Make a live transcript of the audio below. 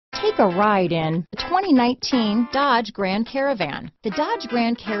Take a ride in the 2019 Dodge Grand Caravan. The Dodge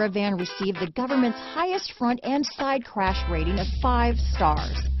Grand Caravan received the government's highest front and side crash rating of 5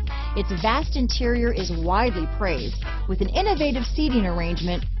 stars. Its vast interior is widely praised, with an innovative seating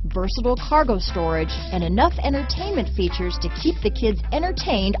arrangement, versatile cargo storage, and enough entertainment features to keep the kids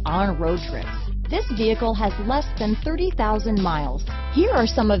entertained on road trips. This vehicle has less than 30,000 miles. Here are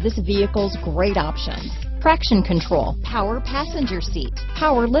some of this vehicle's great options: traction control, power passenger seat,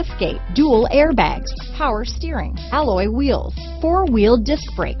 power liftgate, dual airbags, power steering, alloy wheels, 4-wheel disc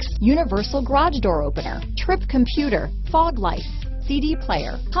brakes, universal garage door opener, trip computer, fog lights, CD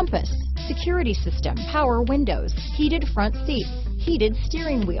player, compass, security system, power windows, heated front seats, heated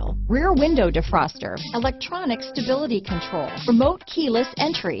steering wheel, rear window defroster, electronic stability control, remote keyless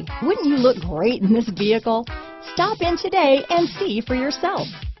entry. Wouldn't you look great in this vehicle? Stop in today and see for yourself.